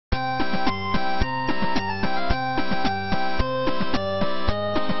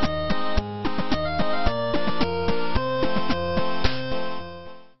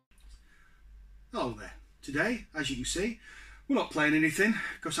today, as you can see. We're not playing anything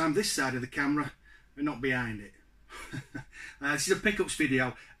because I'm this side of the camera and not behind it. This is a pickups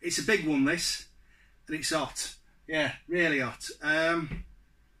video. It's a big one, this, and it's hot. Yeah, really hot.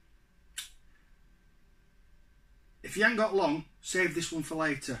 If you ain't got long, save this one for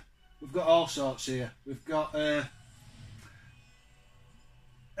later. We've got all sorts here. We've got 8-bit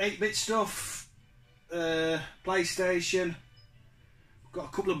stuff, PlayStation. We've got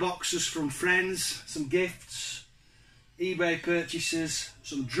a couple of boxes from friends, some gifts, eBay purchases,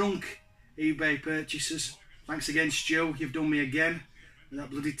 some drunk eBay purchases. Thanks again, Stu. You've done me again with that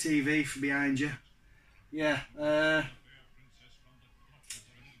bloody TV from behind you. Yeah.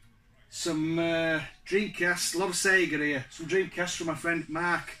 Some Dreamcast, a lot of Sega here. Some Dreamcast from my friend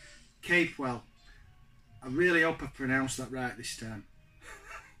Mark Capewell. I really hope I pronounced that right this time,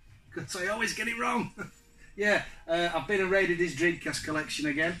 because I always get it wrong. Yeah, I've been and raided his Dreamcast collection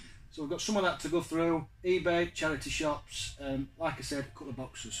again, so we've got some of that to go through. eBay, charity shops, like I said, a couple of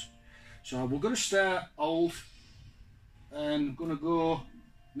boxes. So we're going to start old and going to go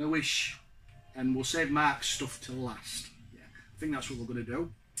newish, and we'll save Mark's stuff till last. Yeah, I think that's what we're going to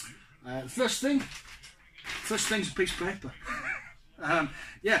do. First thing's a piece of paper.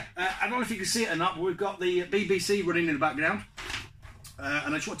 Yeah, I don't know if you can see it or not, but we've got the BBC running in the background.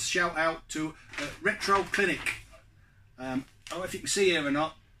 And I just want to shout out to Retro Clinic. I don't know if you can see here or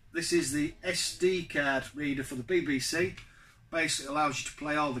not. This is the SD card reader for the BBC. Basically allows you to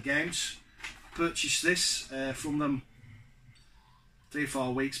play all the games. Purchased this from them 3 or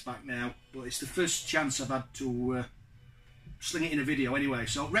 4 weeks back now, but it's the first chance I've had to sling it in a video anyway.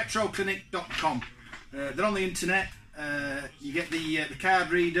 So retroclinic.com. They're on the internet. You get the card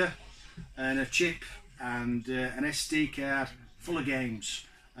reader and a chip and an SD card full of games,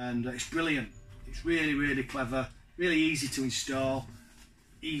 and it's brilliant. It's really, really clever, really easy to install,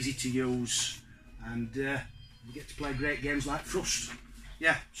 easy to use, and you get to play great games like Thrust.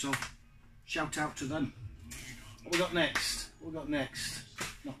 Yeah, so shout out to them. What we got next? What we got next?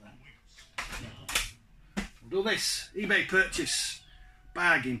 Not that. We'll do this. eBay purchase.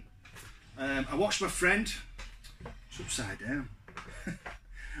 Bargain. I watched my friend, it's upside down,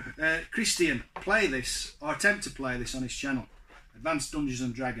 Christian, play this, or attempt to play this on his channel. Advanced Dungeons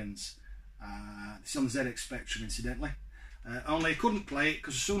and Dragons. It's on the ZX Spectrum, incidentally. Only I couldn't play it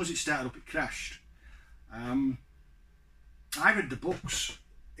because as soon as it started up, it crashed. I read the books,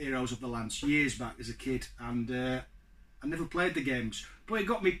 Heroes of the Lance, years back as a kid, and I never played the games. But it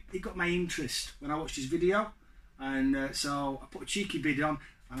got my interest when I watched his video, and so I put a cheeky bid on,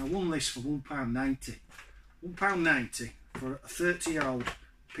 and I won this for £1.90. £1.90 for a 30-year-old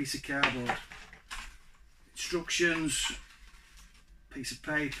piece of cardboard. Instructions, piece of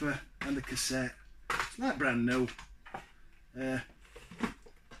paper, and a cassette. It's like brand new. I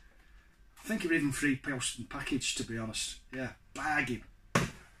think it was even free post and package, to be honest. Yeah, bargain.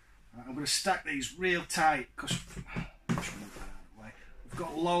 I'm going to stack these real tight because we've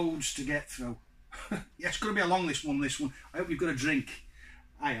got loads to get through. Yeah, it's going to be a long this one. I hope you've got a drink.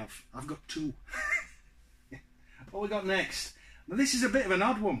 I have. I've got 2. Yeah. What we got next? Now this is a bit of an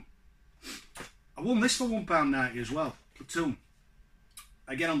odd one. I won this for £1.90 as well. Platoon.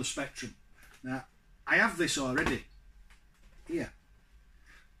 Again on the Spectrum. Now I have this already. Here.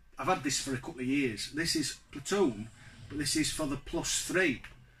 I've had this for a couple of years. This is Platoon, but this is for the +3.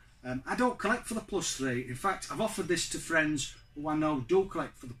 I don't collect for the +3. In fact, I've offered this to friends who I know do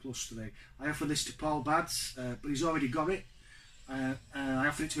collect for the +3. I offered this to Paul Bads, but he's already got it. I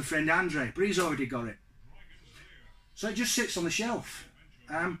offered it to my friend Andre, but he's already got it. So it just sits on the shelf.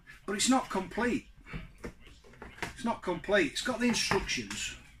 But it's not complete. It's not complete. It's got the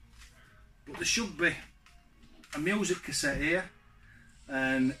instructions, but there should be a music cassette here,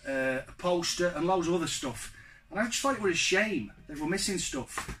 and a poster, and loads of other stuff. And I just thought it was a shame that we're missing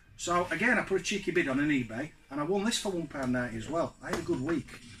stuff. So again, I put a cheeky bid on an eBay, and I won this for £1.90 as well. I had a good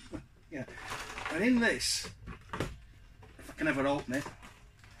week. Yeah. And in this, if I can ever open it,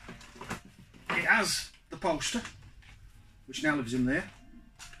 it has the poster, which now lives in there.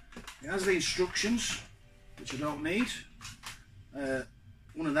 It has the instructions, which I don't need.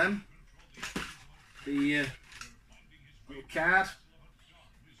 One of them. The little card.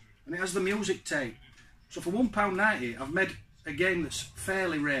 And it has the music tape. So for £1.90, I've made a game that's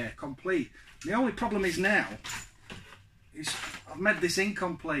fairly rare, complete. The only problem is now, I've made this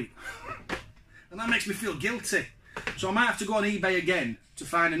incomplete. And that makes me feel guilty. So I might have to go on eBay again to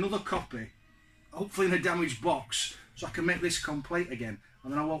find another copy, hopefully in a damaged box, so I can make this complete again,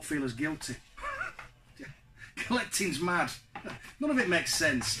 and then I won't feel as guilty. Collecting's mad. None of it makes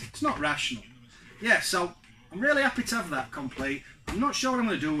sense. It's not rational. Yeah, so I'm really happy to have that complete. I'm not sure what I'm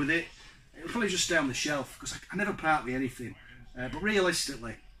going to do with it. it'll probably just stay on the shelf because I never part with anything. But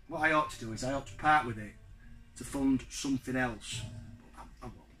realistically, what I ought to do is I ought to part with it to fund something else. I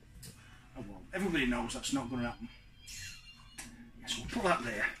won't. I won't. Everybody knows that's not going to happen. Yes, we'll put that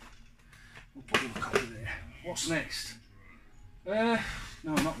there. We'll put the copy there. What's next? No,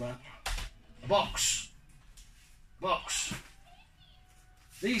 not that. A box. Box.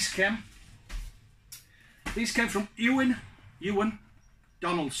 These came from Ewan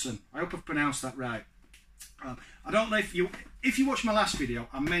Donaldson. I hope I've pronounced that right. I don't know if you watched my last video,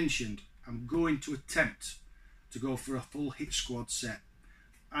 I mentioned I'm going to attempt to go for a full hit squad set.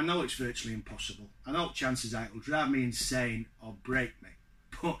 I know it's virtually impossible. I know chances are it'll drive me insane or break me.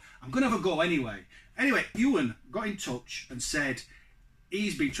 But I'm going to have a go anyway. Anyway, Ewan got in touch and said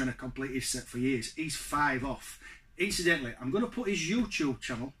he's been trying to complete his set for years. He's 5 off. Incidentally, I'm going to put his YouTube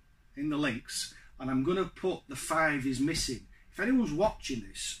channel in the links, and I'm going to put the 5 he's missing. If anyone's watching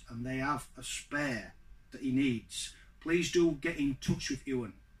this and they have a spare that he needs, please do get in touch with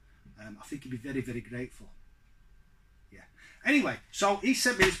Ewan. I think he'd be very, very grateful. Yeah. Anyway, so he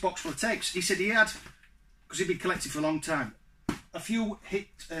sent me this box full of tapes. He said he had, because he'd been collecting for a long time, a few hit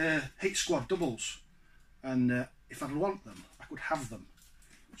squad doubles, and if I'd want them, I could have them.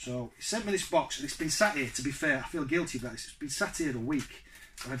 So he sent me this box, and it's been sat here. To be fair, I feel guilty about this. It's been sat here a week,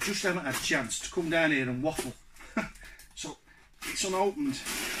 and I just haven't had a chance to come down here and waffle. So it's unopened.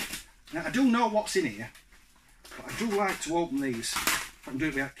 Now I do know what's in here, but I do like to open these. If I can do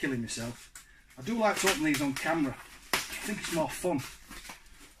it without killing myself, I do like to open these on camera. I think it's more fun.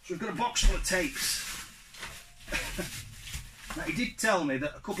 So we've got a box full of tapes. Now he did tell me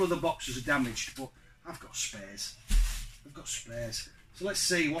that a couple of the boxes are damaged, but I've got spares. I've got spares. So let's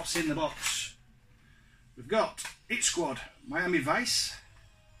see what's in the box. We've got Hit Squad, Miami Vice.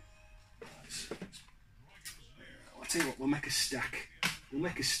 I'll tell you what, we'll make a stack. We'll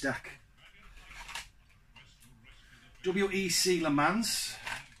make a stack. WEC Le Mans,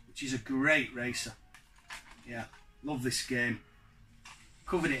 which is a great racer. Yeah, love this game.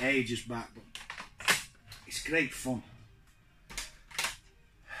 Covered it ages back, but it's great fun.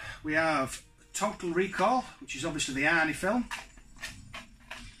 We have Total Recall, which is obviously the Arnie film,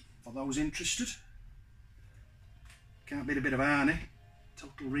 for those interested. Can't beat a bit of Arnie.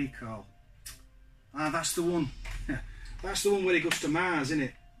 Total Recall. Ah, that's the one. That's the one where he goes to Mars, isn't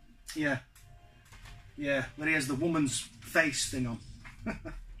it? Yeah. Yeah, where he has the woman's face thing on.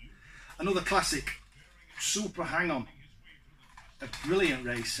 Another classic. Super Hang-On. A brilliant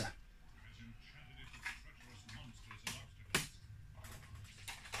racer.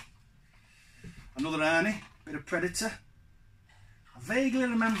 Another Arnie, bit of Predator. I vaguely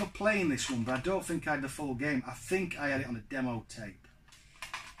remember playing this one, but I don't think I had the full game. I think I had it on a demo tape.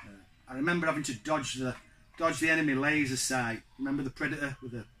 I remember having to dodge the enemy laser sight. Remember the Predator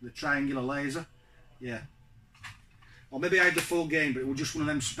with the triangular laser? Yeah. Or maybe I had the full game, but it was just one of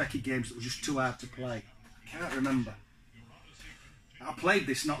them specky games that was just too hard to play. I can't remember. I played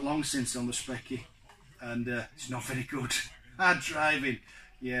this not long since on the specky, and it's not very good. Hard driving.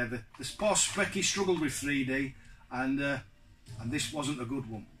 Yeah, the poor specky struggled with 3D, and this wasn't a good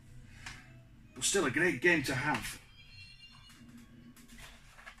one. But still a great game to have.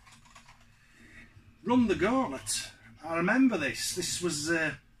 Run the Gauntlet. I remember this. This was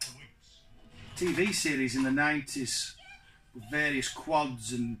a TV series in the 90s with various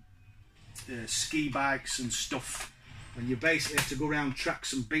quads and ski bikes and stuff, when you basically have to go around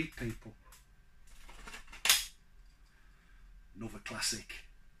tracks and beat people. Another classic.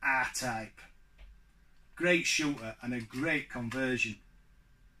 R-Type. Great shooter and a great conversion.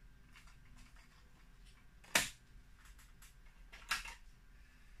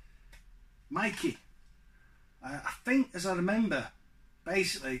 Mikey. I think, as I remember,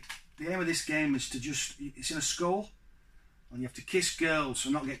 basically the aim of this game is to just, it's in a school and you have to kiss girls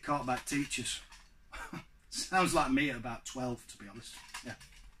and not get caught by teachers. Sounds like me at about 12, to be honest.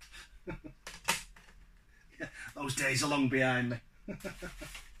 Yeah. Yeah, those days are long behind me.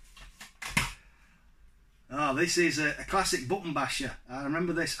 Oh, this is a classic button basher. I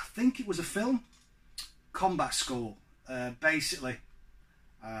remember this. I think it was a film. Combat School. Basically,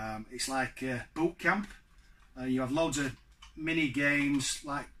 it's like boot camp. You have loads of mini games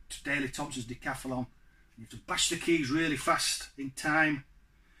like Daley Thompson's Decathlon. You have to bash the keys really fast in time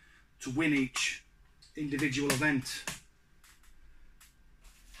to win each individual event.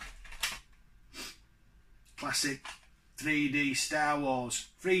 Classic 3D Star Wars.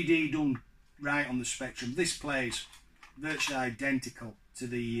 3D done right on the spectrum. This plays virtually identical to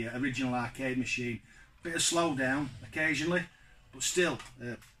the original arcade machine. Bit of slowdown occasionally, but still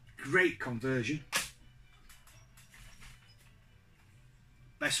great conversion.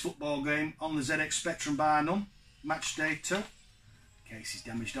 Best football game on the ZX Spectrum by none. Match day 2. Case is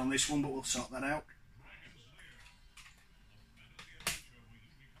damaged on this one, but we'll sort that out.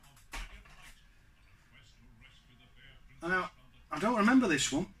 Now, I don't remember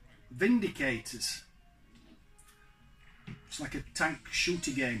this one. Vindicators. It's like a tank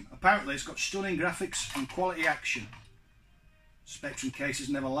shooter game. Apparently it's got stunning graphics and quality action. Spectrum cases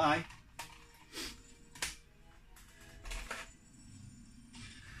never lie.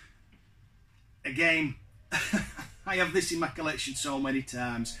 A game. I have this in my collection so many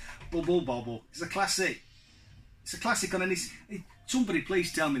times. Bubble Bobble. It's a classic. It's a classic on any... Somebody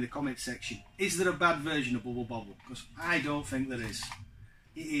please tell me in the comment section, is there a bad version of Bubble Bobble? Because I don't think there is.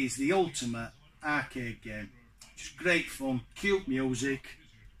 It is the ultimate arcade game. Just great fun, cute music.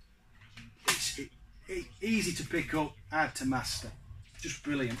 It's easy to pick up, hard to master. Just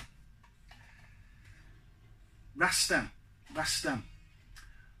brilliant. Rastam.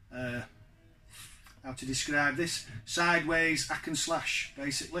 How to describe this? Sideways hack and slash,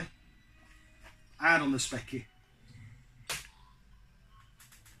 basically. Hard on the specky.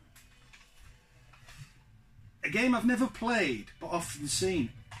 A game I've never played but often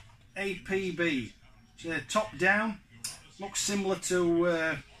seen. APB. It's top down. Looks similar to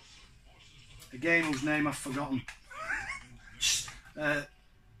a game whose name I've forgotten.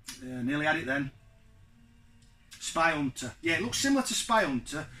 Nearly had it then. Spy Hunter. Yeah, it looks similar to Spy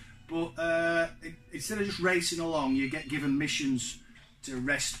Hunter, but instead of just racing along, you get given missions to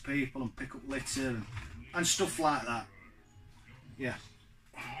arrest people and pick up litter and stuff like that. Yeah.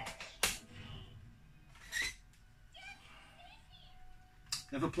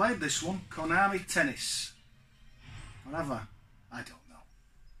 Never played this one. Konami Tennis. Whatever. I don't know.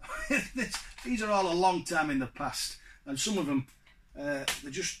 These are all a long time in the past, and some of them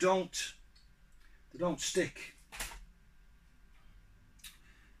they just don't. They don't stick.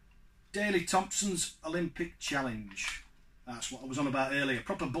 Daley Thompson's Olympic Challenge. That's what I was on about earlier.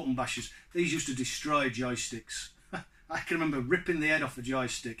 Proper button bashers. These used to destroy joysticks. I can remember ripping the head off a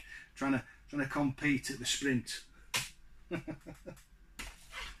joystick trying to compete at the sprint.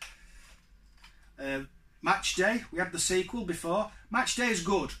 Match Day, we had the sequel before. Match Day is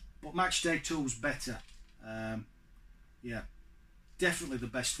good, but Match Day 2 is better. Yeah, definitely the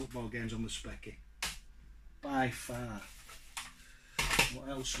best football games on the Specky. By far. What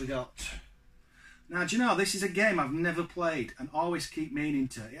else we got? Now, do you know, this is a game I've never played and always keep meaning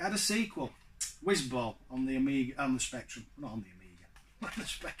to. It had a sequel, Whizball, on the Amiga, on the Spectrum. Not on the Amiga, on the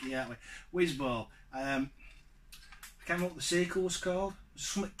Specky, aren't we? Whizball. I can't remember what the sequel was called. It was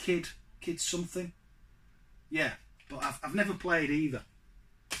something Kid something. Yeah, but I've never played either.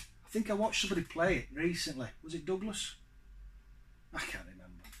 I think I watched somebody play it recently. Was it Douglas? I can't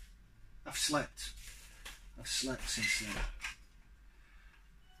remember. I've slept since then.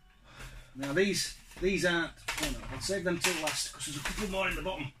 Now these aren't... Oh no, I'll save them till last because there's a couple more in the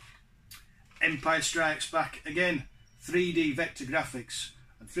bottom. Empire Strikes Back. Again, 3D vector graphics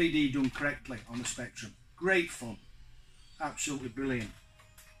and 3D done correctly on the Spectrum. Great fun. Absolutely brilliant.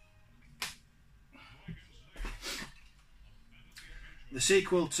 The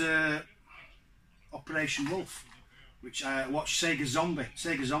sequel to Operation Wolf, which I watched Sega Zombie.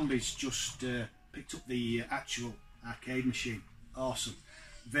 Sega Zombies just picked up the actual arcade machine. Awesome.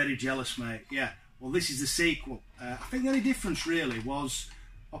 Very jealous, mate. Yeah. Well, this is the sequel. I think the only difference really was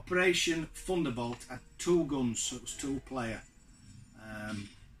Operation Thunderbolt had 2 guns, so it was 2-player.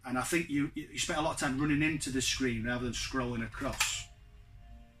 And I think you spent a lot of time running into the screen rather than scrolling across.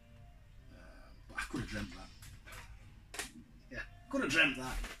 But I could have dreamt that. Could have dreamt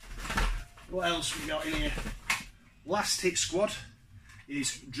that. What else we got in here? Last Hit Squad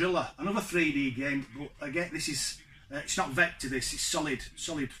is Driller, another 3D game, but again this is it's not vector. This is solid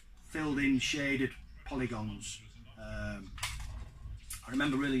filled in shaded polygons. I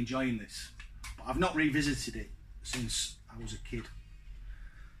remember really enjoying this, but I've not revisited it since I was a kid.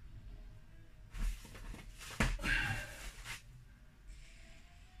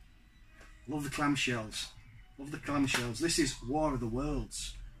 Love the clamshells. Love the clamshells. This is War of the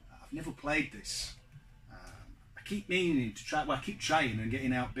Worlds. I've never played this. I keep meaning to try. Well, I keep trying and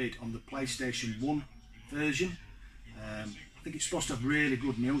getting outbid on the PlayStation 1 version. I think it's supposed to have really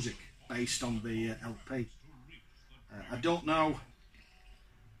good music based on the LP. I don't know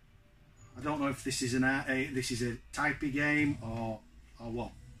if this is this is a typey game or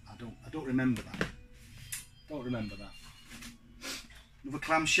what. I don't remember that. Don't remember that. Another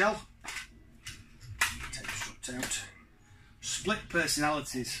clamshell. Out. Split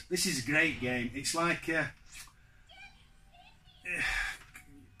Personalities. This is a great game. It's like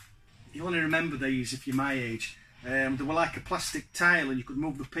you'll only remember these if you're my age. They were like a plastic tile, and you could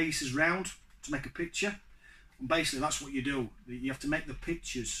move the pieces round to make a picture. And basically, that's what you do. You have to make the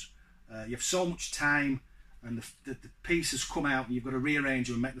pictures. You have so much time, and the pieces come out, and you've got to rearrange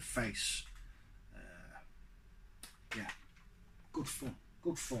them and make the face. Yeah, good fun.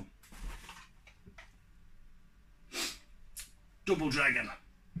 Good fun. Double Dragon.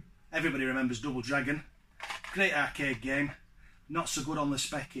 Everybody remembers Double Dragon. Great arcade game. Not so good on the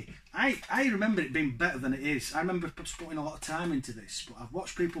specky. I remember it being better than it is. I remember putting a lot of time into this, but I've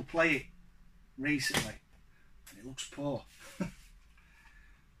watched people play it recently, and it looks poor.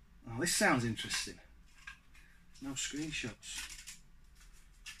 Oh, this sounds interesting. No screenshots.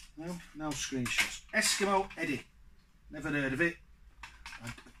 No screenshots. Eskimo Eddie. Never heard of it. I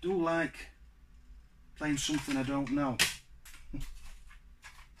do like playing something I don't know.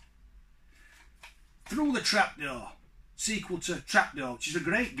 Through the Trapdoor. Sequel to Trapdoor, which is a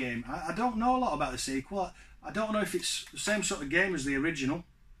great game. I don't know a lot about the sequel. I don't know if it's the same sort of game as the original.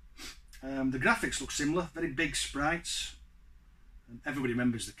 The graphics look similar, very big sprites. And everybody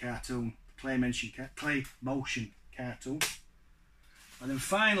remembers the cartoon, the clay motion cartoon. And then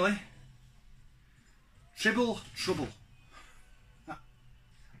finally, Tribble Trouble.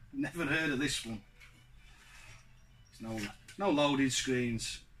 Never heard of this one. There's no loaded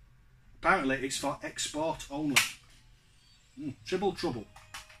screens. Apparently it's for export only. Tribble Trouble.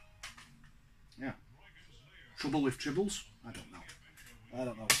 Yeah. Trouble with tribbles? I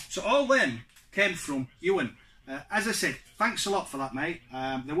don't know. So all them came from Ewan. As I said, thanks a lot for that, mate.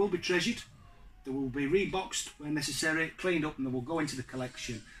 They will be treasured. They will be reboxed when necessary, cleaned up, and they will go into the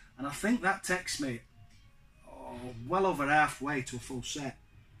collection. And I think that takes me well over halfway to a full set.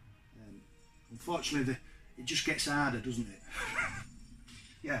 Unfortunately, it just gets harder, doesn't it?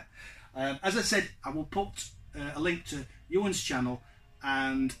 Yeah. As I said, I will put a link to Ewan's channel,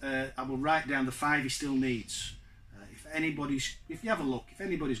 and I will write down the 5 he still needs. If you have a look, if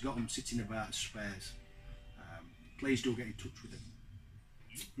anybody's got them sitting about as spares, please do get in touch with them.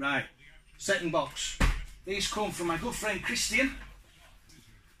 Right, second box. These come from my good friend Christian.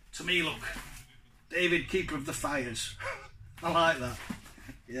 To me, look, David, Keeper of the Fires. I like that.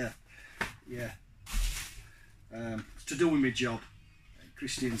 Yeah. It's to do with my job.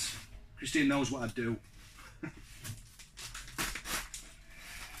 Christian knows what I do.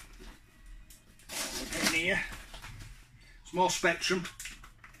 In here, small Spectrum.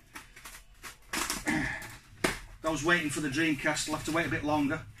 Those waiting for the Dreamcast will have to wait a bit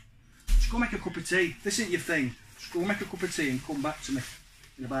longer. Just go make a cup of tea. This isn't your thing. Just go make a cup of tea and come back to me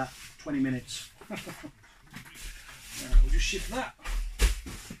in about 20 minutes. We'll just shift that.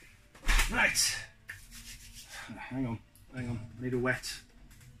 Right. Hang on. I need a wet.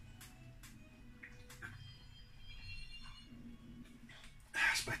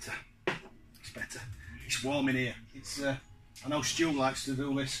 That's better. It's warm in here. I know Stu likes to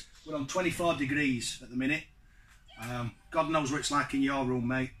do this. We're on 24 degrees at the minute. God knows what it's like in your room,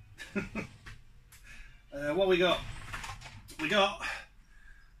 mate. What we got?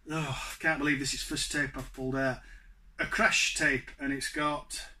 I can't believe this is first tape I've pulled out. A Crash tape, and it's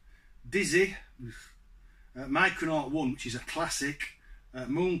got Dizzy, Micronaut 1, which is a classic,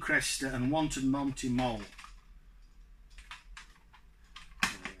 Mooncrester, and Wanted Monty Mole. I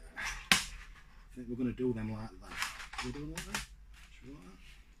think we're going to do them like that. Should we do them like that? Yeah.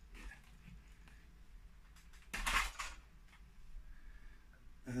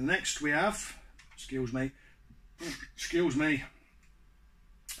 And next we have, excuse me,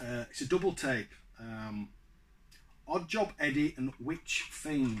 it's a double tape. Odd Job Eddie and Witch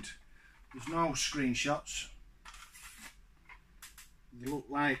Fiend. There's no screenshots. They look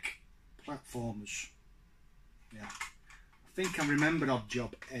like platformers. Yeah. I think I remember Odd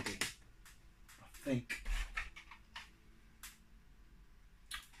Job Eddie. I think.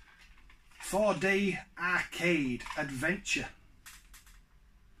 4D Arcade Adventure.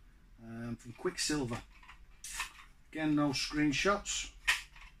 From Quicksilver. Again, no screenshots.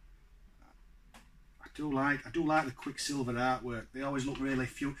 I do like the Quicksilver artwork. They always look really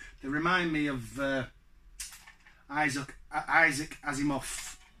few. They remind me of Isaac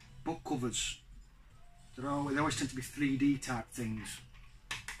Asimov book covers. They always tend to be 3D type things.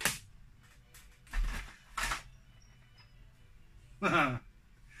 I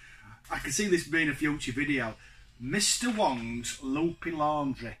can see this being a future video. Mr. Wong's Loopy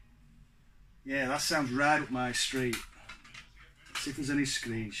Laundry. Yeah, that sounds right up my street. Let's see if there's any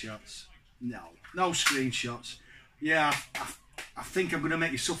screenshots. No screenshots. Yeah, I think I'm going to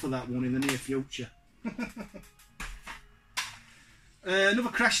make you suffer that one in the near future. Another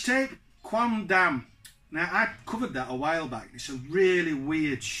Crash tape, Quam Dam. Now, I covered that a while back. It's a really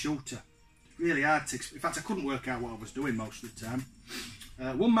weird shooter. really hard to... In fact, I couldn't work out what I was doing most of the time.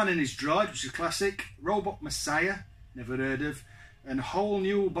 One Man and His Droid, which is a classic. Robot Messiah, never heard of. And A Whole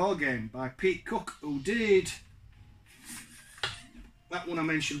New Ball Game by Pete Cook, who did that one I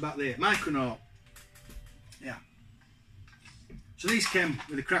mentioned back there, Micronaut. Yeah. So these came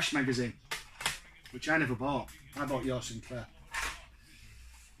with a Crash magazine, which I never bought. I bought yours, Sinclair.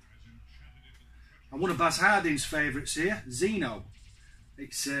 And one of Baz Hardin's favourites here, Xeno.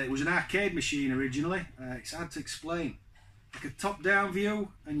 It was an arcade machine originally. It's hard to explain. Like a top-down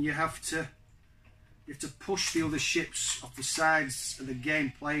view, and you have to push the other ships off the sides of the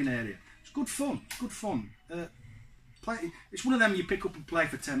game playing area. It's good fun. Good fun. It's one of them you pick up and play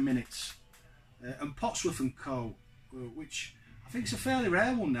for 10 minutes. And Potsworth and Co, which I think is a fairly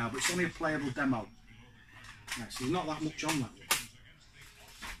rare one now, but it's only a playable demo. Right, so there's not that much on that.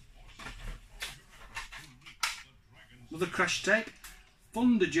 Another Crash tape.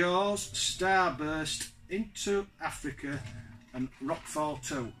 Thunder Jaws, Starburst, Into Africa, and Rockfall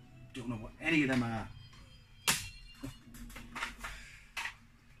 2. Don't know what any of them are.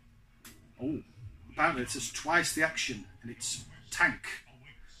 Oh, apparently it says twice the action, and it's Tank.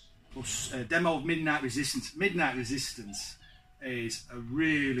 Plus demo of Midnight Resistance. Midnight Resistance is a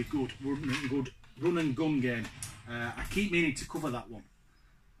really good run and gun game. I keep meaning to cover that one.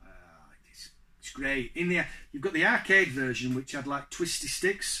 It's great. In there, you've got the arcade version, which had like twisty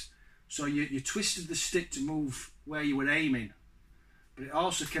sticks. So you twisted the stick to move where you were aiming. But it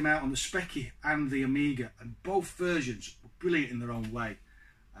also came out on the Speccy and the Amiga, and both versions were brilliant in their own way.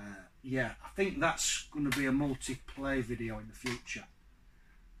 Yeah, I think that's going to be a multiplayer video in the future.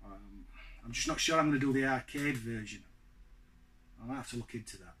 I'm just not sure I'm going to do the arcade version. I'll have to look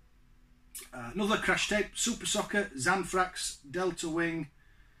into that. Another Crash tape, Super Soccer, Zanthrax, Delta Wing,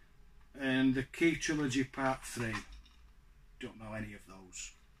 and the Key Trilogy Part 3. Don't know any of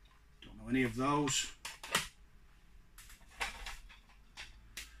those. Don't know any of those.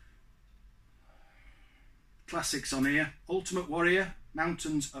 Classics on here. Ultimate Warrior,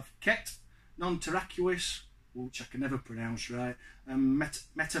 Mountains of Ket, Non-Terraquis, which I can never pronounce right, and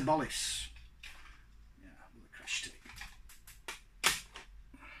Metabolis. Yeah, another Crash tape.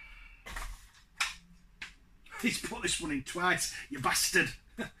 He's put this one in twice, you bastard.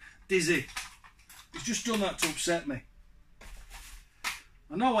 Dizzy. He's just done that to upset me.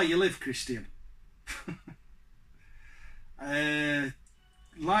 I know where you live, Christian.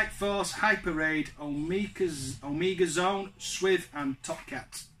 Light Force, Hyper Raid, Omega Zone, Swiv, and Top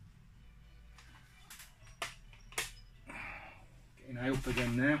Cat. Getting high up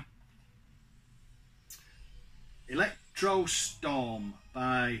again now. Electro Storm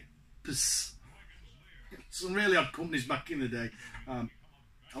by Ps. Some really odd companies back in the day.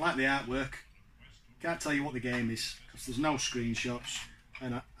 I like the artwork. Can't tell you what the game is because there's no screenshots,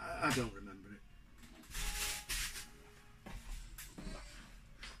 and I don't remember it.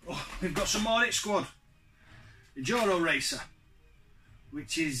 Oh, we've got some more Hit Squad. Joro Racer,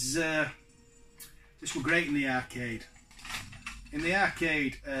 which is this was great in the arcade. In the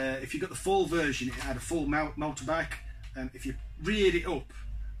arcade, if you got the full version, it had a full motorbike, and if you reared it up,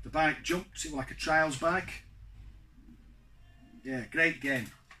 the bike jumped. It was like a trials bike. Yeah, great game.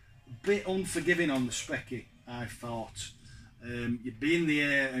 A bit unforgiving on the Speccy, I thought. You'd be in the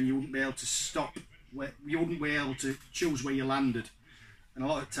air and you wouldn't be able to stop. You wouldn't be able to choose where you landed, and a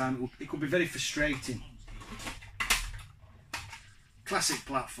lot of the time it could be very frustrating. Classic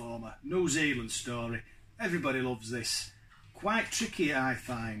platformer, New Zealand story. Everybody loves this. Quite tricky, I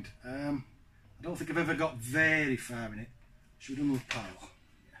find. I don't think I've ever got very far in it. Should we do another pile?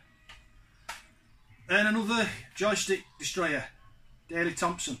 Yeah. And another Joystick Destroyer, Daley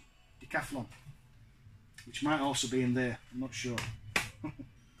Thompson, Decathlon, which might also be in there. I'm not sure. There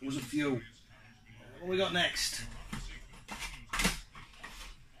was a few. What we got next?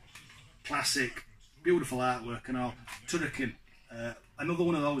 Classic, beautiful artwork and all. Turrican, another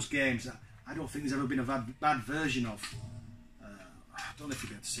one of those games that I don't think there's ever been a bad version of. I don't know if you'll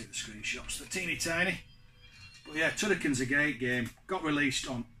be able to see the screenshots. They're teeny tiny. But yeah, Turrican's a great game. Got released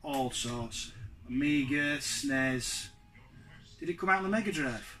on all sorts. Amiga, SNES. Did it come out on the Mega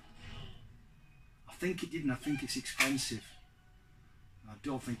Drive? I think it didn't. I think it's expensive. I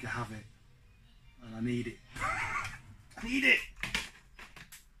don't think I have it. And I need it. I need it!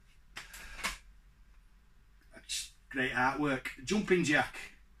 That's great artwork. Jumping Jack.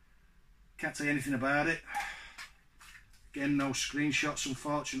 Can't tell you anything about it. Again, no screenshots,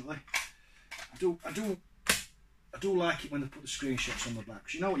 unfortunately. I do like it when they put the screenshots on the back,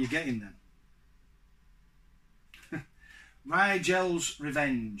 because you know what you're getting then. Rigel's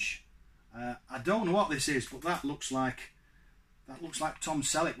Revenge. I don't know what this is, but that looks like Tom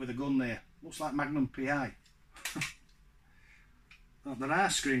Selleck with a gun there. Looks like Magnum PI. Well, there are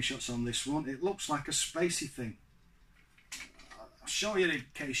screenshots on this one. It looks like a spacey thing. I'll show you in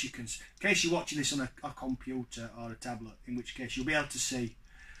case you're watching this on a computer or a tablet, in which case you'll be able to see.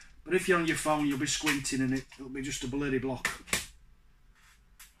 But if you're on your phone, you'll be squinting and it'll be just a blurry block.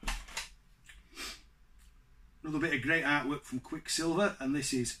 Another bit of great artwork from Quicksilver, and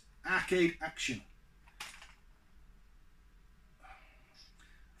this is Arcade Action.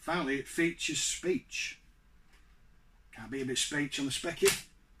 Finally, it features speech. Can't be a bit speech on the specky.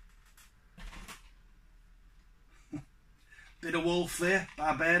 Bit of wolf there,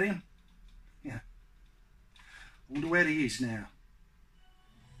 barbarian. Yeah. I wonder where he is now.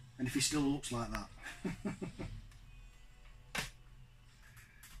 And if he still looks like that.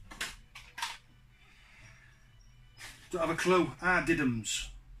 Don't have a clue. Addams.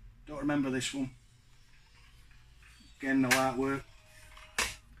 Don't remember this one. Again, no artwork.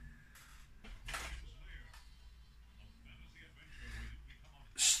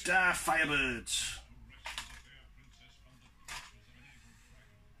 Star Firebirds.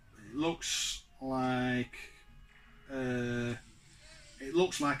 It looks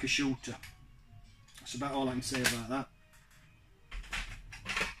like a shooter. That's about all I can say about that.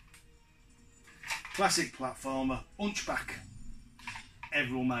 Classic platformer, Hunchback.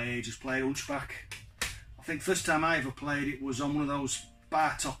 Everyone my age has played Hunchback. I think first time I ever played it was on one of those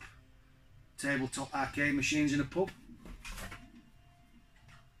bar top, tabletop arcade machines in a pub.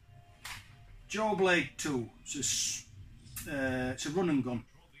 Joe Blade 2. It's a run and gun.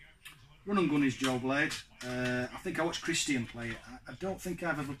 Run and gun is Joe Blade. I think I watched Christian play it. I don't think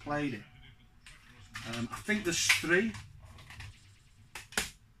I've ever played it. I think there's 3.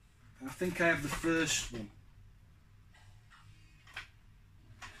 I think I have the first one.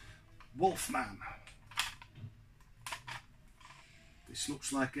 Wolfman. This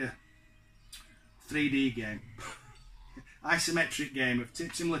looks like a 3D game. Isometric game,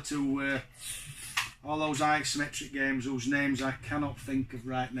 similar to all those isometric games whose names I cannot think of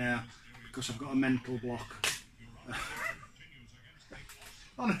right now because I've got a mental block.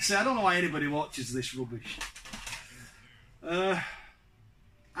 Honestly, I don't know why anybody watches this rubbish.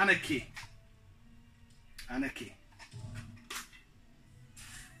 Anarchy.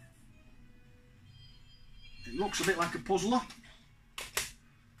 It looks a bit like a puzzler.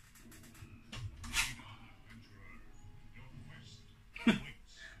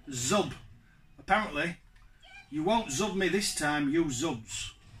 Zub. Apparently, you won't zub me this time, you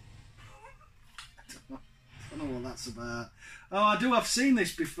zubs. I don't know what that's about. Oh, I've seen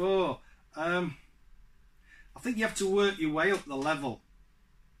this before. I think you have to work your way up the level.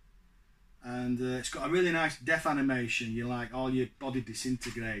 And it's got a really nice death animation. You like all your body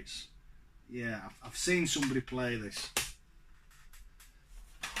disintegrates. Yeah, I've seen somebody play this.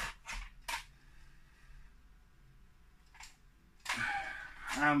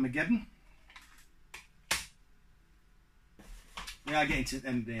 Armageddon. We are getting to the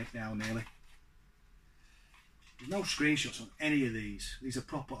end of it now, nearly. There's no screenshots on any of these. These are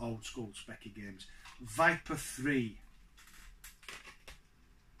proper old school specky games. Viper 3.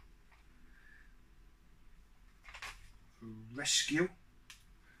 Rescue.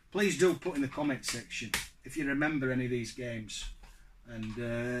 Please do put in the comment section if you remember any of these games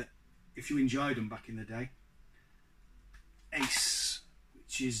and if you enjoyed them back in the day. Ace,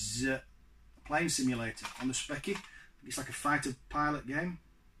 which is a plane simulator on the specky. It's like a fighter pilot game.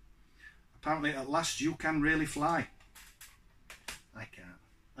 Apparently at last you can really fly. I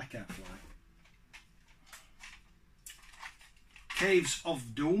can't fly. Caves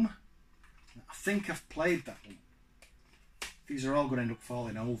of Doom. I think I've played that one. These are all going to end up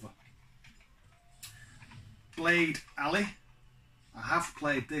falling over. Blade Alley. I have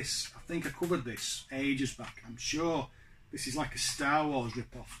played this. I think I covered this ages back. I'm sure this is like a Star Wars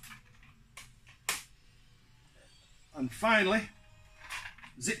rip-off. And finally,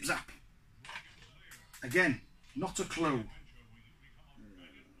 Zip Zap. Again, not a clue.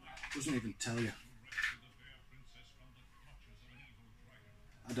 Doesn't even tell you.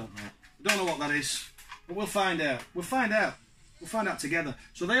 I don't know. I don't know what that is. But we'll find out. We'll find out. We'll find out together.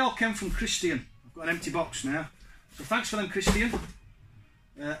 So they all came from Christian. I've got an empty box now. So thanks for them, Christian.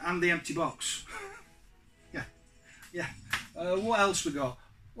 And the empty box. Yeah. What else we got?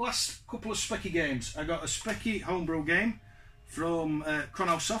 Last couple of specky games. I got a specky homebrew game from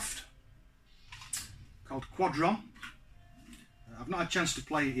Chronosoft called Quadron. I've not had a chance to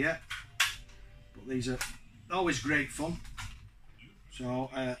play it yet, but these are always great fun.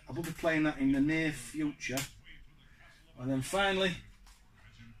 So I will be playing that in the near future. And then finally,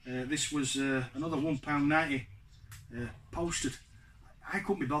 this was another £1.90 posted. I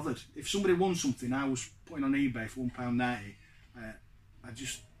couldn't be bothered. If somebody won something I was putting on eBay for £1.90,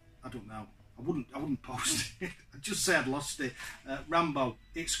 I don't know. I wouldn't post it. I'd just say I'd lost it. Rambo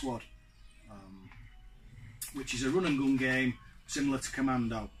Hit Squad, which is a run and gun game similar to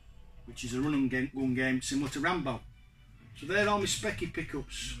Commando, which is a run and gun game similar to Rambo. So they're all my specky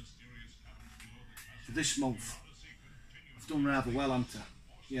pickups for this month. I've done rather well, haven't I?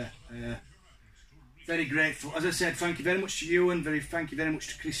 Yeah. Very grateful. As I said, thank you very much to Ewan. Thank you very much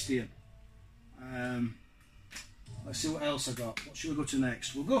to Christian. Let's see what else I got. What should we go to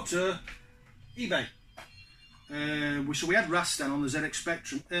next? We'll go to eBay. So we had Rastan on the ZX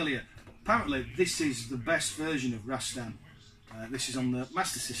Spectrum earlier. Apparently this is the best version of Rastan. This is on the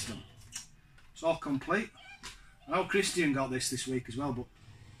Master System. It's all complete. I know Christian got this week as well, but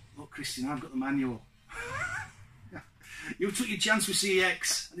look, Christian, I've got the manual. You took your chance with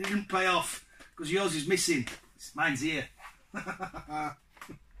CEX and it didn't pay off because yours is missing. Mine's here.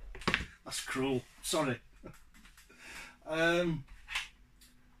 That's cruel. Sorry.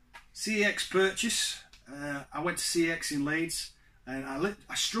 CEX purchase. I went to CEX in Leeds and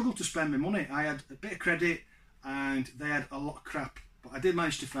I struggled to spend my money. I had a bit of credit and they had a lot of crap, but I did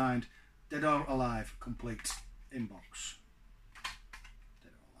manage to find Dead or Alive complete inbox.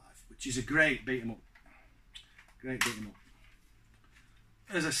 Dead or Alive, which is a great beat 'em up. Great beat 'em up.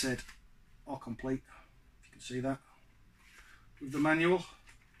 As I said, all complete. If you can see that with the manual.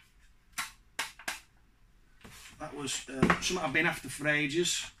 That was something I've been after for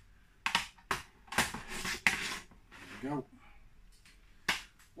ages. There we go.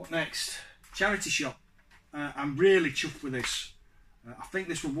 What next? Charity shop. I'm really chuffed with this. I think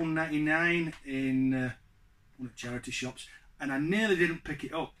this was £1.99 in one of the charity shops, and I nearly didn't pick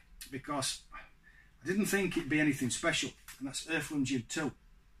it up because I didn't think it'd be anything special, and that's Earthworm Jim 2.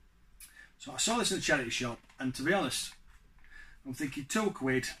 So I saw this in the charity shop, and to be honest, I'm thinking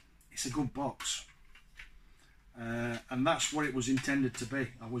 £2, it's a good box. And that's what it was intended to be.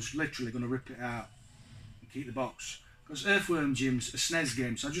 I was literally going to rip it out and keep the box, because Earthworm Jim's a SNES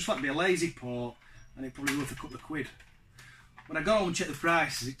game, so I just thought it'd be a lazy port and it'd probably be worth a couple of quid. When I got home and checked the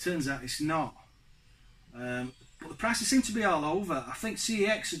prices, it turns out it's not. But the prices seem to be all over. I think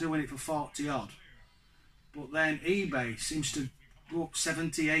CEX are doing it for 40 odd, but then eBay seems to go up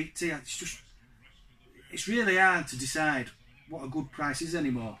 70, 80. It's really hard to decide what a good price is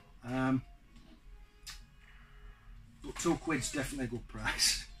anymore. But £2's definitely a good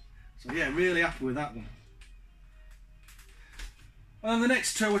price. So yeah, really happy with that one. And the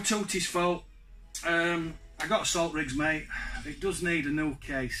next two are Tootie's fault. I got Assault Rigs, mate. It does need a new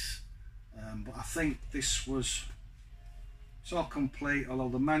case, but I think this was, it's all complete, although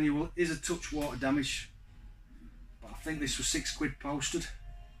the manual is a touch water damage. But I think this was £6 posted.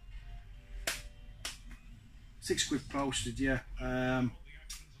 £6 posted, yeah.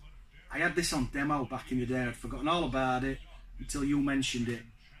 I had this on demo back in the day. I'd forgotten all about it until you mentioned it,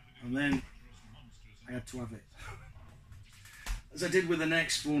 and then I had to have it. As I did with the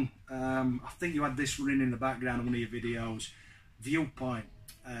next one, I think you had this running in the background of one of your videos. Viewpoint.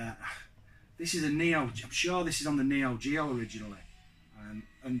 This is a Neo. I'm sure this is on the Neo Geo originally, and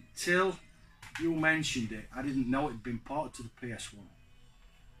until you mentioned it, I didn't know it had been ported to the PS1.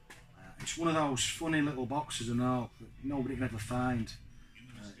 It's one of those funny little boxes and all that nobody can ever find.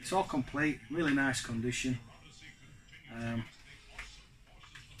 It's all complete, really nice condition.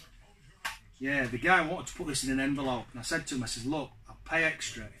 Yeah, the guy wanted to put this in an envelope, and I said to him, I said, look, I'll pay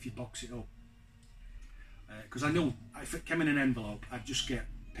extra if you box it up. Because I knew if it came in an envelope, I'd just get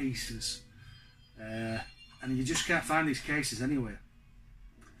pieces. And you just can't find these cases anywhere.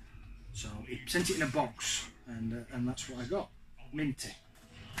 So he sent it in a box, and that's what I got. Minty.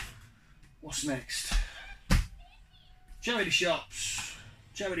 What's next? Charity shops.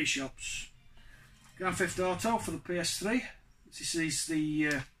 Charity shops. Grand Theft Auto for the PS3. This is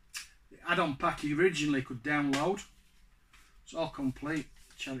the add-on pack you originally could download. It's all complete.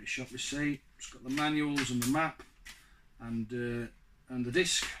 Charity shop receipt. It's got the manuals and the map and the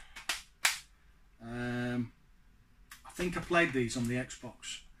disc. I think I played these on the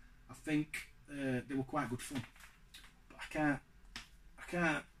Xbox. I think they were quite good fun, but I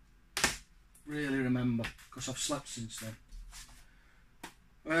can't really remember because I've slept since then.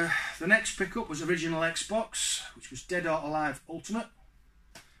 The next pickup was original Xbox, which was Dead or Alive Ultimate.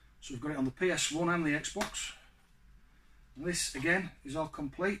 So we've got it on the PS1 and the Xbox. And this again is all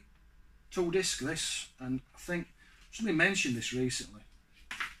complete. 2-disc this, and I think somebody mentioned this recently.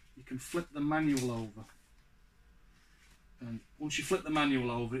 You can flip the manual over, and once you flip the manual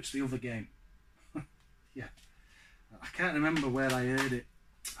over, it's the other game. Yeah, I can't remember where I heard it.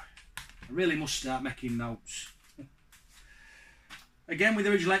 I really must start making notes. Again with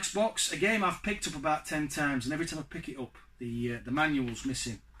the original Xbox, a game I've picked up about 10 times, and every time I pick it up, the manual's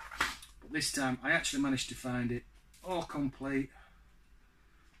missing. But this time I actually managed to find it all complete,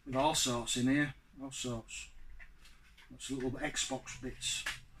 with all sorts in here, all sorts. Lots of little Xbox bits.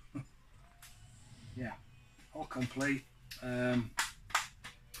 Yeah, all complete.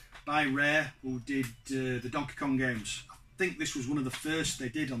 By Rare, who did the Donkey Kong games. I think this was one of the first they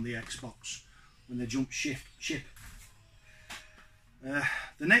did on the Xbox when they jumped ship.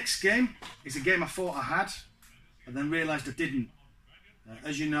 The next game is a game I thought I had, and then realised I didn't.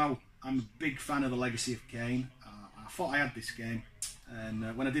 As you know, I'm a big fan of the Legacy of Kain. I thought I had this game,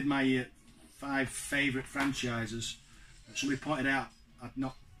 and when I did my 5 favourite franchises, somebody pointed out I'd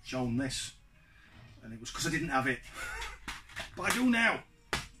not shown this, and it was because I didn't have it. But I do now.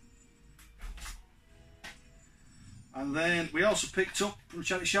 And then we also picked up from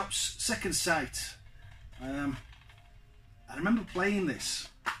Charity Shop's Second Sight. I remember playing this.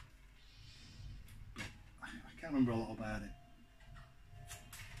 I can't remember a lot about it.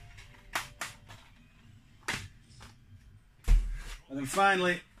 And then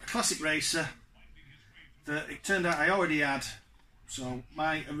finally, a classic racer that it turned out I already had. So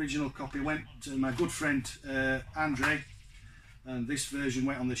my original copy went to my good friend Andre, and this version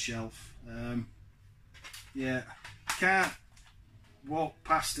went on the shelf. Yeah, can't walk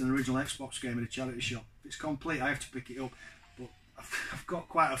past an original Xbox game in a charity shop. If it's complete, I have to pick it up. But I've got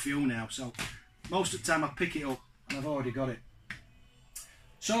quite a few now, so most of the time I pick it up and I've already got it.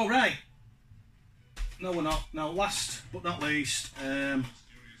 So right, no we're not. Now last but not least, I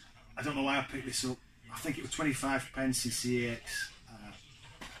don't know why I picked this up. I think it was 25 pence in CX.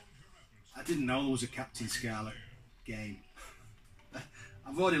 I didn't know there was a Captain Scarlet game.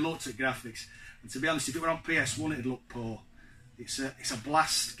 I've already looked at graphics, and to be honest, if it were on PS1 it'd look poor. It's a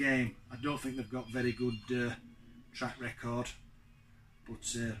blast game. I don't think they've got very good track record,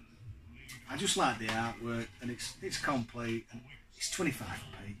 but I just like the artwork, and it's complete, and it's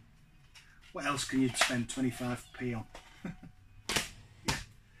 25p. What else can you spend 25p on? Yeah.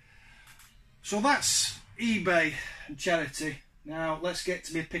 So that's eBay and charity. Now let's get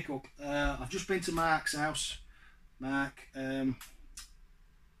to my pickup. I've just been to Mark's house. Mark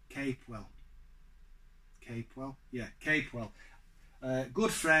Capewell. Yeah, Capewell.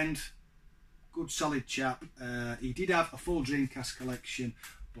 Good friend, good solid chap. He did have a full Dreamcast collection,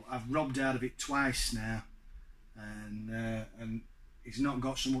 but I've robbed out of it twice now, and he's not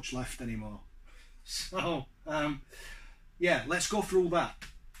got so much left anymore. So yeah, let's go through that.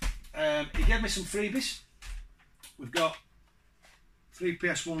 He gave me some freebies. We've got 3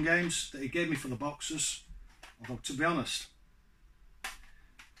 PS1 games that he gave me for the boxes, although to be honest,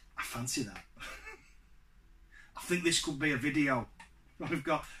 I fancy that. I think this could be a video. We've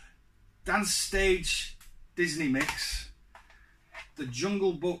got Dance Stage Disney Mix, the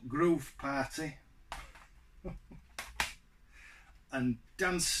Jungle Book Groove Party, and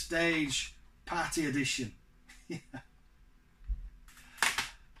Dance Stage Party Edition. Yeah.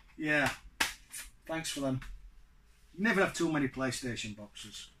 Yeah, thanks for them. You never have too many PlayStation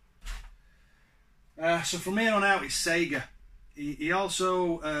boxes. So from here on out it's Sega. He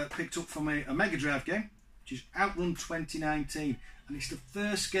also picked up for me a Mega Drive game, which is Outrun 2019, and it's the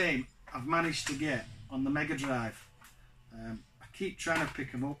first game I've managed to get on the Mega Drive. I keep trying to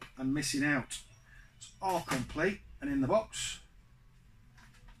pick them up and missing out. It's all complete and in the box.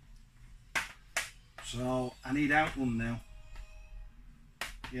 So I need Outrun now.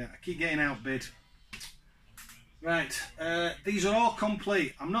 Yeah, I keep getting outbid. Right, these are all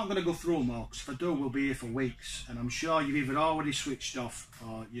complete. I'm not going to go through them all, because if I do, we'll be here for weeks, and I'm sure you've either already switched off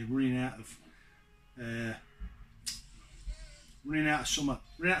or you're running out of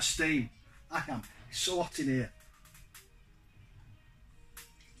steam. I am. It's so hot in here.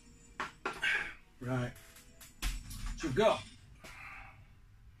 Right. So we've got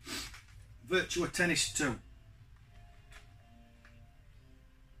Virtua Tennis 2.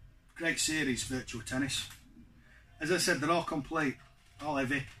 Great series, Virtua Tennis. As I said, they're all complete, all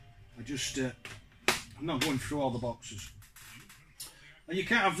heavy. I'm not going through all the boxes. And you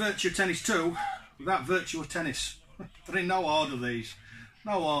can't have Virtua Tennis 2 without Virtua Tennis. They're in no order, these.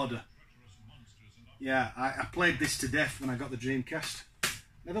 No order. Yeah, I played this to death when I got the Dreamcast.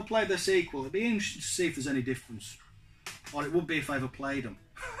 Never played the sequel. It'd be interesting to see if there's any difference. Or it would be if I ever played them.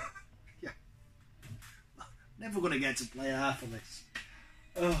 Yeah. Never going to get to play half of this.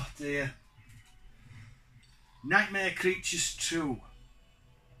 Oh dear. Nightmare Creatures 2.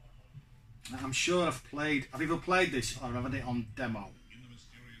 I'm sure I've either played this or I've had it on demo.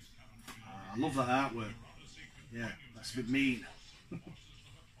 I love that artwork. Yeah, that's a bit mean.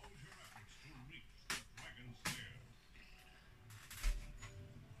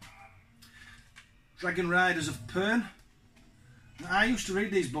 Dragon Riders of Pern. I used to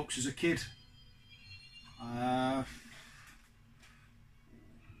read these books as a kid. Yeah,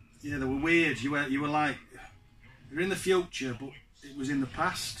 they were weird. You were like, you're in the future, but it was in the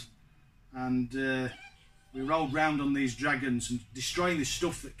past, and we rolled round on these dragons and destroying this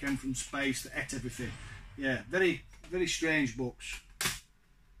stuff that came from space that ate everything. Yeah, very, very strange books.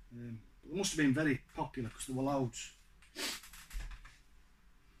 They must have been very popular because there were loads.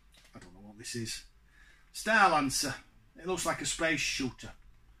 I don't know what this is. Star Lancer. It looks like a space shooter.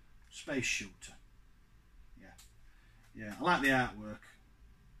 Space shooter. Yeah. Yeah, I like the artwork.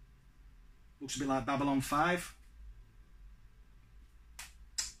 Looks a bit like Babylon 5.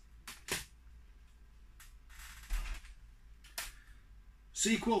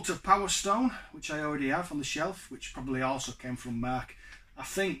 Sequel to Power Stone, which I already have on the shelf, which probably also came from Mark. I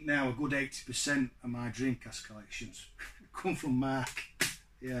think now a good 80% of my Dreamcast collections come from Mark.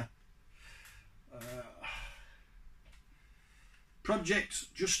 Yeah.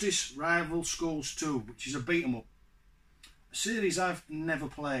 Project Justice Rival Schools 2, which is a beat 'em up. A series I've never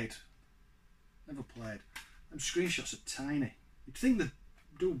played. Never played. Them screenshots are tiny. You'd think they'd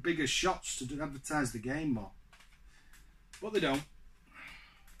do bigger shots to advertise the game more, but they don't.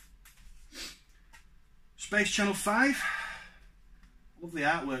 Space Channel 5. Love the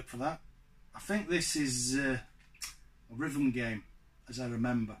artwork for that. I think this is a rhythm game, as I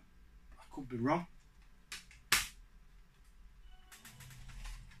remember. I could be wrong.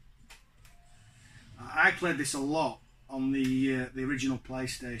 I played this a lot on the original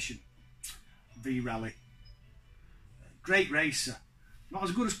PlayStation. V-Rally. Great racer. Not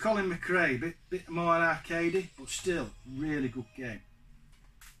as good as Colin McRae, bit more arcadey, but still really good game.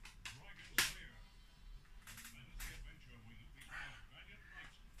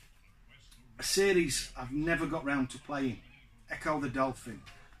 A series I've never got round to playing, Echo the Dolphin.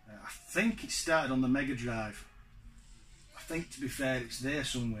 I think it started on the Mega Drive. I think, to be fair, it's there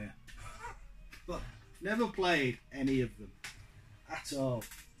somewhere. But never played any of them at all.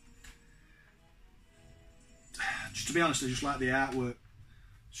 Just to be honest, I just like the artwork.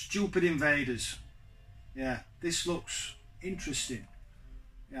 Stupid Invaders. Yeah, this looks interesting.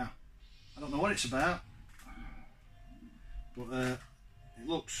 Yeah, I don't know what it's about, but it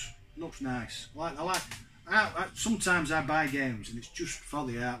looks nice. Sometimes I buy games and it's just for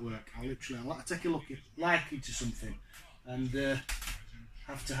the artwork. I like to take a look at liking to something and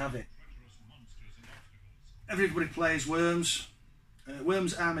have to have it. Everybody plays Worms.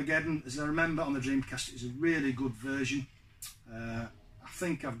 Worms Armageddon, as I remember on the Dreamcast, is a really good version. I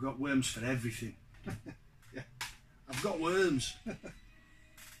think I've got Worms for everything. Yeah, I've got Worms.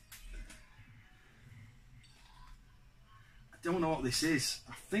 I don't know what this is.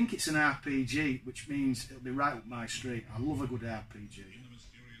 I think it's an RPG, which means it'll be right up my street. I love a good RPG.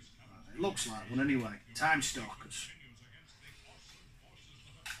 It looks like one anyway. Time Stalkers.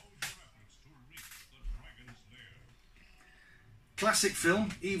 Classic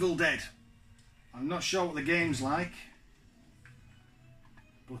film, Evil Dead. I'm not sure what the game's like,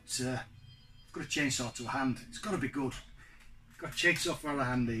 but I've got a chainsaw to a hand. It's got to be good. Got a chainsaw for a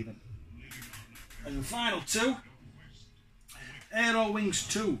hand even. And the final two, Aero Wings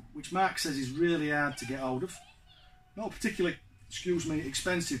 2, which Mark says is really hard to get hold of. Not particularly, excuse me,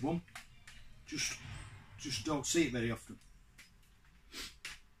 expensive one. Just don't see it very often.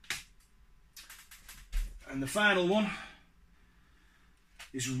 And the final one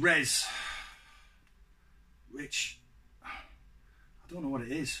is Res, which I don't know what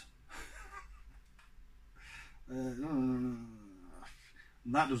it is.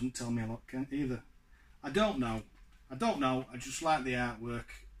 That doesn't tell me a lot either. I don't know. I just like the artwork,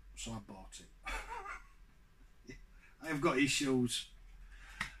 so I bought it. I have got issues.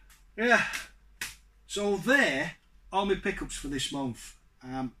 Yeah. So there, all my pickups for this month.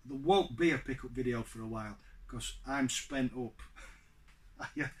 There won't be a pickup video for a while because I'm spent up.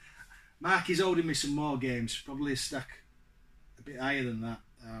 Yeah. Mark is holding me some more games, probably a stack a bit higher than that,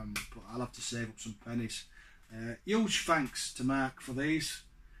 but I'll have to save up some pennies. Huge thanks to Mark for these.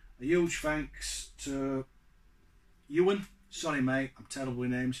 A huge thanks to Ewan, sorry mate, I'm terrible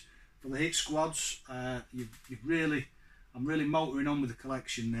with names, for the hit squads. You've really, I'm really motoring on with the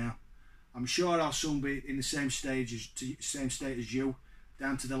collection now. I'm sure I'll soon be in the same state as you,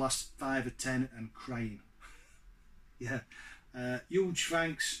 down to the last 5 or 10 and crying. Yeah. Huge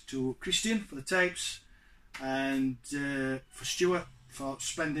thanks to Christian for the tapes, and for Stuart for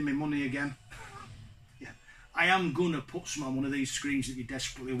spending my money again. Yeah, I am gonna put some on one of these screens that you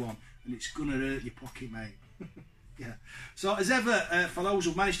desperately want, and it's gonna hurt your pocket, mate. Yeah. So as ever, for those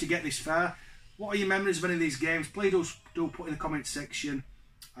who've managed to get this far, what are your memories of any of these games? Please do put in the comment section.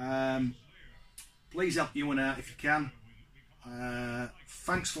 Please help Ewan out if you can.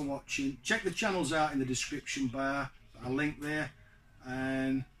 Thanks for watching. Check the channels out in the description bar. I'll link there.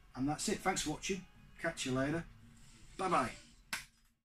 And that's it. Thanks for watching. Catch you later. Bye bye.